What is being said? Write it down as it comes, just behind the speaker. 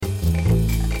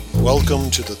Welcome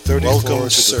to the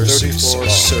 34th Cersei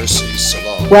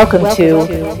Salon. Welcome to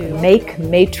Make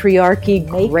Matriarchy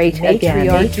Great Again.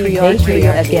 Matriarchy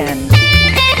again.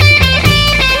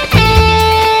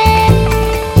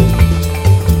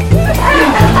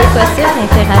 Le possible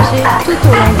d'interagir tout au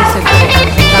long de ce cours.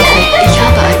 Ich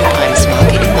habe eine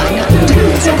Preismarke in meiner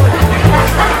Unterhose.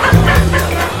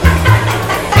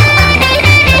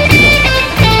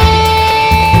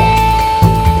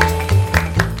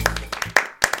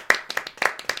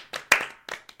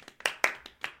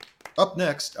 Up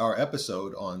next, our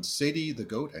episode on Sadie the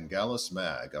Goat and Gallus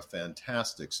Mag, a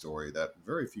fantastic story that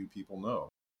very few people know.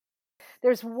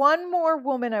 There's one more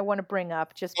woman I want to bring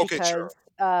up just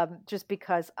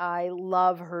because I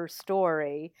love her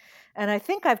story, and I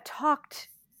think I've talked.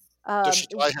 Does she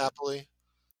die happily?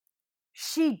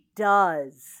 She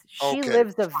does. She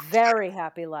lives a very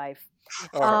happy life.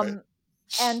 All right.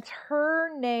 And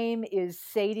her name is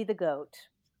Sadie the Goat.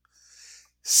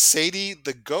 Sadie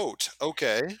the Goat.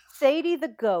 Okay. Sadie the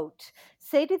Goat.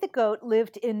 Sadie the Goat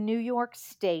lived in New York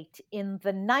State in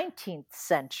the 19th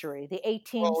century, the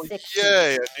 1860s. Oh,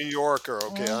 yay, a New Yorker.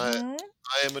 Okay, I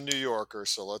am a New Yorker,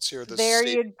 so let's hear this. There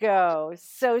you go.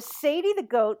 So Sadie the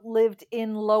Goat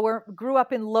grew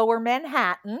up in Lower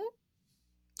Manhattan.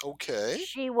 Okay.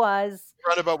 She was...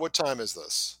 Right about what time is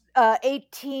this?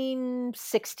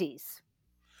 1860s.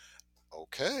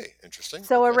 Okay, interesting.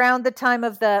 So around the time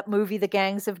of the movie The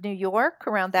Gangs of New York,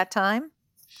 around that time.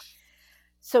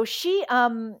 So she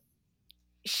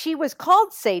was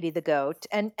called Sadie the Goat,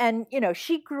 and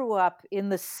she grew up in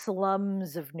the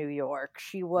slums of New York.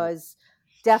 She was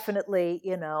definitely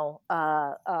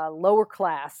a lower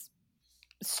class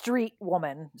street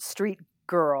woman, street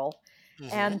girl,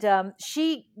 and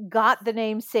she got the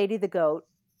name Sadie the Goat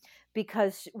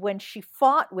because when she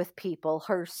fought with people,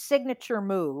 her signature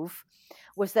move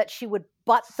was that she would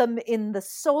butt them in the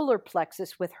solar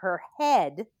plexus with her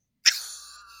head,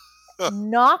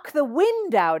 knock the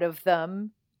wind out of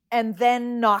them, and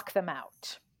then knock them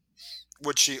out.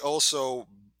 Would she also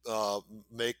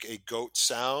make a goat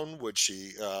sound? Would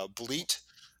she bleat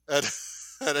at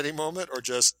any moment, or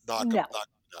just knock them out?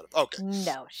 Okay.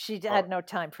 No, she had no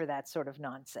time for that sort of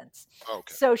nonsense.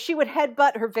 Okay. So she would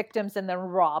headbutt her victims and then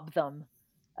rob them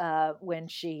when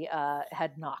she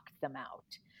had knocked them out.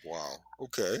 Wow.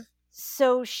 Okay.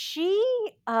 So she,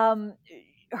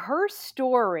 her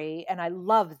story, and I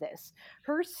love this,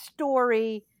 her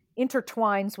story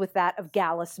intertwines with that of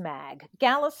Gallus Mag.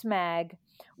 Gallus Mag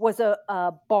was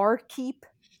a barkeep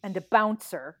and a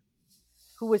bouncer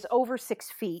who was over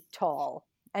 6 feet tall,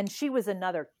 and she was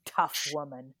another tough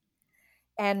woman.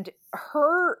 And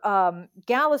her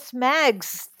Gallus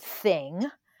Mag's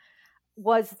thing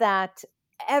was that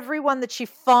everyone that she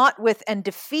fought with and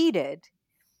defeated,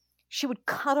 she would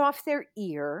cut off their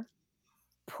ear,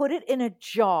 put it in a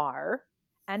jar,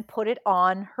 and put it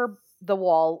on the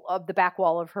back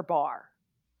wall of her bar.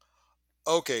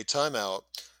 Okay, time out.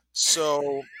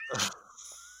 So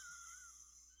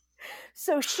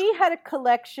she had a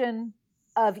collection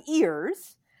of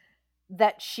ears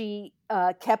that she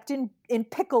kept in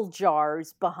pickle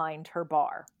jars behind her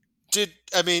bar.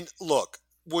 Look,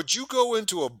 would you go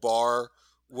into a bar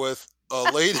with a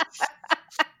lady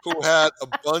who had a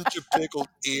bunch of pickled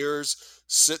ears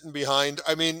sitting behind?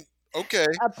 Okay.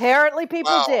 Apparently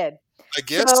people did. I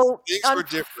guess things were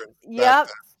different. Yep,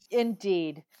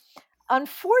 indeed.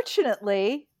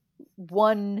 Unfortunately,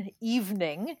 one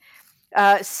evening,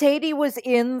 Sadie was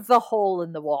in the hole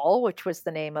in the wall, which was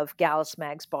the name of Gallus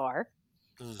Mag's bar.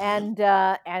 And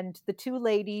the two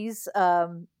ladies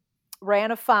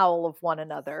ran afoul of one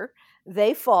another.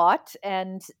 They fought,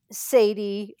 and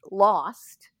Sadie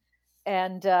lost.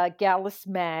 And Gallus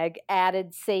Mag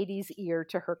added Sadie's ear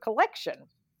to her collection.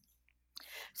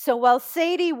 So while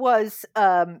Sadie was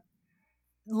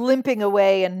limping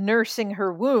away and nursing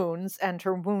her wounds and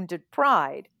her wounded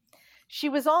pride, she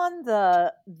was on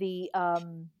the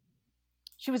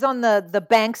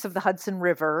banks of the Hudson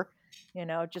River,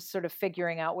 just sort of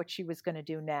figuring out what she was going to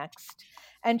do next.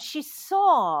 And she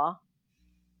saw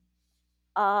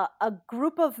a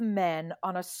group of men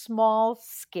on a small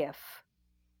skiff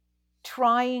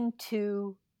trying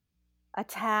to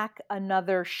attack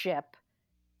another ship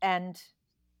and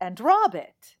rob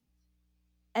it.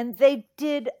 And they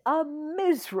did a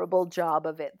miserable job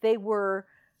of it. They were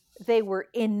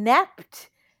inept.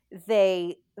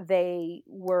 They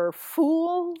were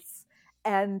fools,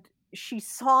 and she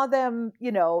saw them,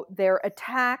 their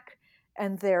attack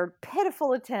and their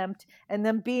pitiful attempt, and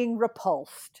them being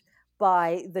repulsed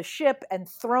by the ship and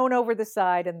thrown over the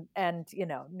side, and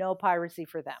no piracy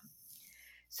for them.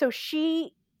 So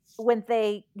she, when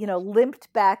they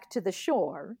limped back to the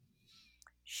shore,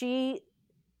 she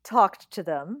talked to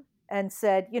them and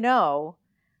said,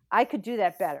 I could do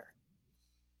that better.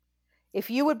 If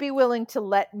you would be willing to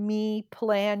let me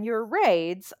plan your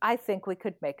raids, I think we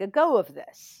could make a go of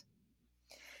this.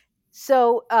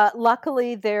 So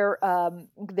luckily, their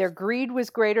greed was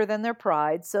greater than their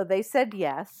pride, so they said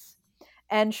yes.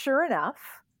 And sure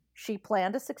enough, she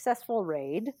planned a successful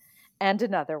raid, and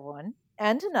another one,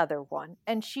 and another one.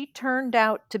 And she turned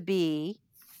out to be,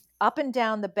 up and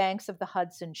down the banks of the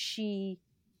Hudson, she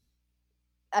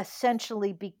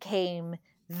essentially became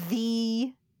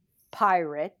the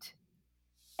pirate.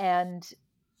 And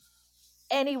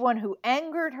anyone who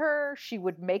angered her, she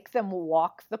would make them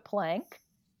walk the plank.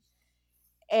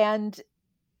 And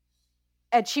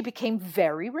she became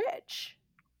very rich.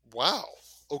 Wow.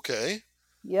 Okay.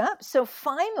 Yep. So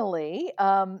finally,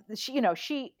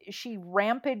 she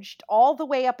rampaged all the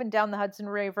way up and down the Hudson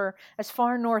River, as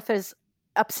far north as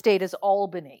upstate as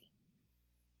Albany.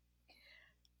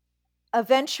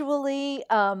 Eventually,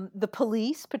 the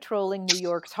police patrolling New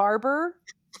York's harbor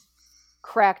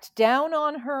cracked down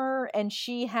on her, and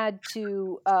she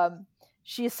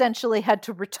essentially had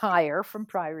to retire from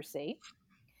piracy.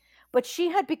 But she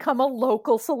had become a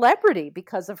local celebrity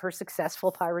because of her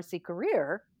successful piracy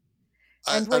career.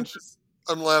 And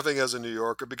I'm laughing as a New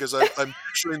Yorker because I'm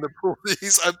picturing the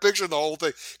police. I'm picturing the whole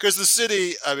thing. Because the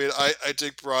city, I mean, I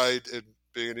take pride in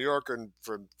being a New Yorker and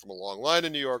from a long line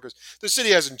of New Yorkers. The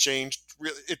city hasn't changed.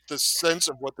 Really, the sense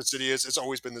of what the city is, it's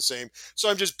always been the same. So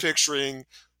I'm just picturing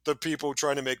the people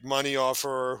trying to make money off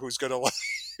her, who's gonna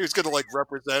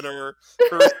represent her,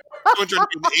 going to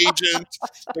be an agent,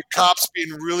 the cops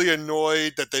being really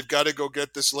annoyed that they've got to go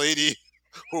get this lady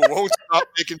who won't stop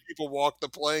making people walk the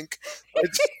plank.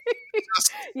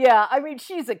 Yeah, I mean,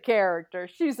 she's a character.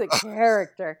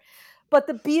 But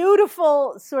the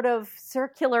beautiful sort of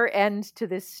circular end to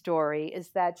this story is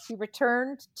that she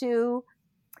returned to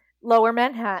Lower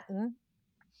Manhattan,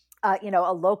 a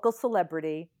local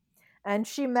celebrity, and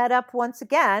she met up once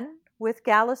again with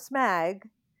Gallus Mag.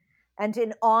 And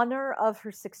in honor of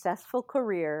her successful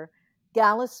career,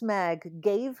 Gallus Mag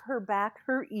gave her back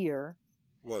her ear,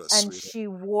 and she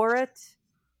wore it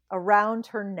around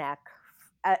her neck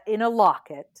in a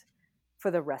locket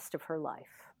for the rest of her life.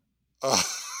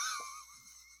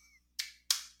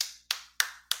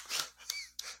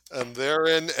 And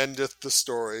therein endeth the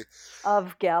story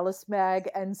of Gallus Mag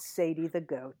and Sadie the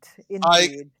Goat.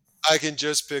 Indeed. I can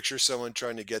just picture someone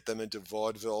trying to get them into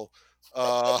vaudeville.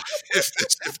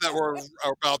 If that were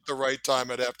about the right time,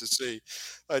 I'd have to see.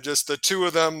 Just the two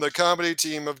of them, the comedy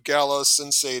team of Gallus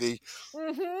and Sadie.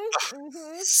 Mm-hmm,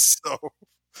 mm-hmm. So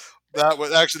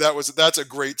that's a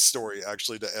great story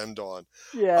actually to end on.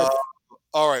 Yes.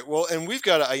 All right. Well, and we've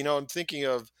got I'm thinking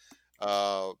of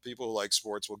people who like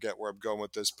sports will get where I'm going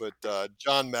with this, but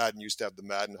John Madden used to have the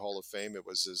Madden Hall of Fame. It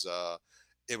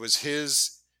was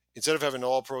his. Instead of having an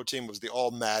all-pro team, it was the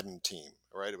all-Madden team,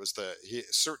 right? It was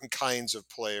certain kinds of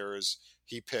players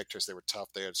he picked because they were tough.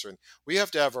 They had certain. We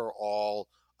have to have our all.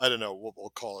 I don't know what we'll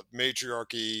call it,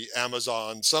 matriarchy,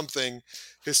 Amazon, something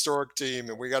historic team,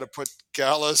 and we got to put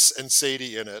Gallus and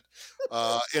Sadie in it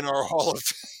in our Hall of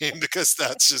Fame because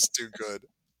that's just too good.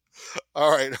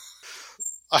 All right.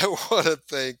 I want to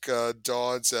thank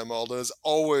Dawn Sam Alden, as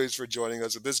always, for joining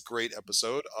us in this great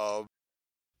episode of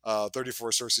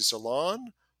 34 Cersei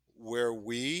Salon, where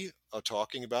we are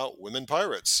talking about women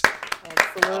pirates.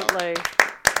 Absolutely.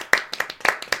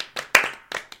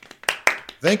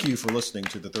 Thank you for listening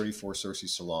to the 34 Cersei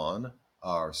Salon,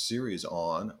 our series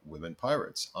on women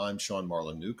pirates. I'm Sean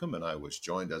Marlon Newcomb, and I was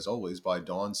joined, as always, by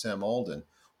Dawn Sam Alden.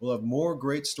 We'll have more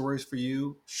great stories for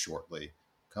you shortly.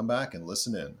 Come back and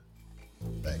listen in.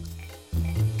 Thanks.